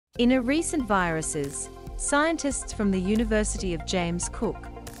In a recent viruses, scientists from the University of James Cook,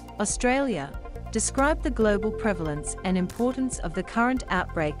 Australia, described the global prevalence and importance of the current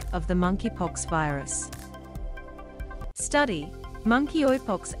outbreak of the monkeypox virus. Study: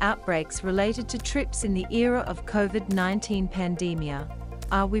 Monkeypox outbreaks related to trips in the era of Covid-19 Pandemia.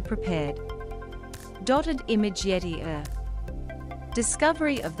 Are we prepared? Dotted image Yeti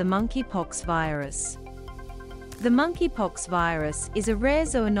Discovery of the monkeypox virus. The monkeypox virus is a rare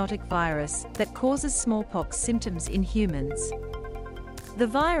zoonotic virus that causes smallpox symptoms in humans. The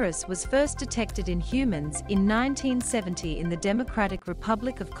virus was first detected in humans in 1970 in the Democratic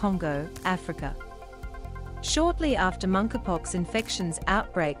Republic of Congo, Africa. Shortly after monkeypox infections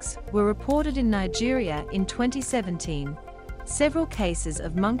outbreaks were reported in Nigeria in 2017, several cases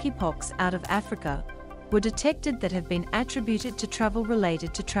of monkeypox out of Africa were detected that have been attributed to travel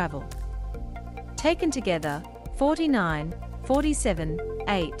related to travel. Taken together, 49, 47,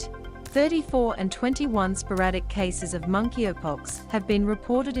 8, 34 and 21 sporadic cases of Monkeopox have been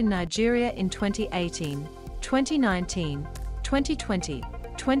reported in Nigeria in 2018, 2019, 2020,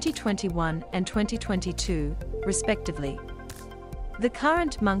 2021 and 2022, respectively. The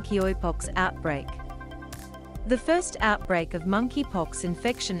current Monkeopox outbreak. The first outbreak of monkeypox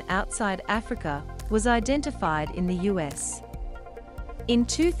infection outside Africa was identified in the US in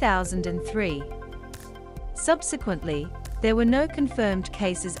 2003. Subsequently, there were no confirmed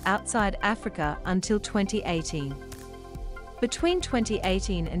cases outside Africa until 2018. Between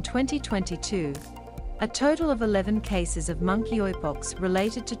 2018 and 2022, a total of 11 cases of Monkeopox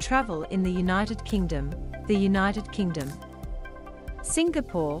related to travel in the United Kingdom,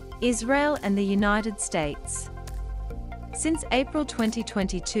 Singapore, Israel and the United States. Since April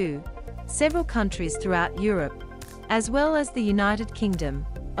 2022, several countries throughout Europe, as well as the United Kingdom,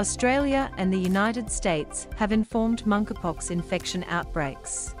 Australia and the United States have informed monkeypox infection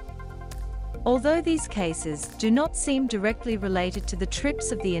outbreaks. Although these cases do not seem directly related to the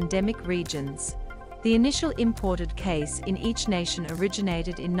trips of the endemic regions, the initial imported case in each nation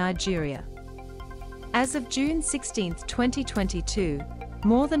originated in Nigeria. As of June 16, 2022,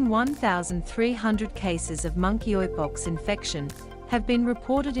 more than 1,300 cases of Monkeopox infection have been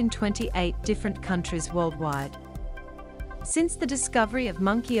reported in 28 different countries worldwide. Since the discovery of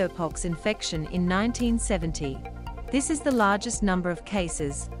Monkeopox infection in 1970, this is the largest number of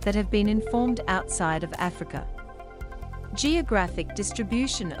cases that have been informed outside of Africa. Geographic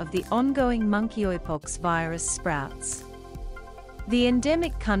distribution of the ongoing Monkeypox virus sprouts. The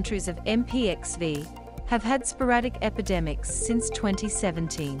endemic countries of MPXV have had sporadic epidemics since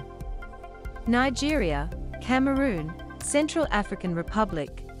 2017. Nigeria, Cameroon, Central African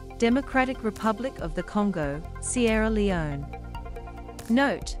Republic, Democratic Republic of the Congo, Sierra Leone.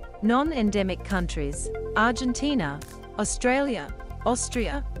 Note: non-endemic countries: Argentina, Australia,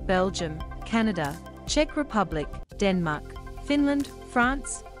 Austria, Belgium, Canada, Czech Republic, Denmark, Finland,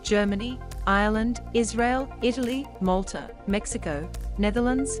 France, Germany, Ireland, Israel, Italy, Malta, Mexico,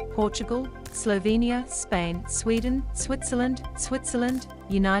 Netherlands, Portugal, Slovenia, Spain, Sweden, Switzerland,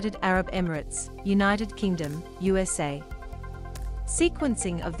 United Arab Emirates, United Kingdom, USA.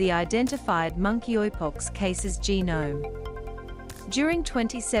 Sequencing of the identified Monkeopox cases genome. During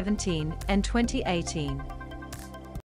 2017 and 2018,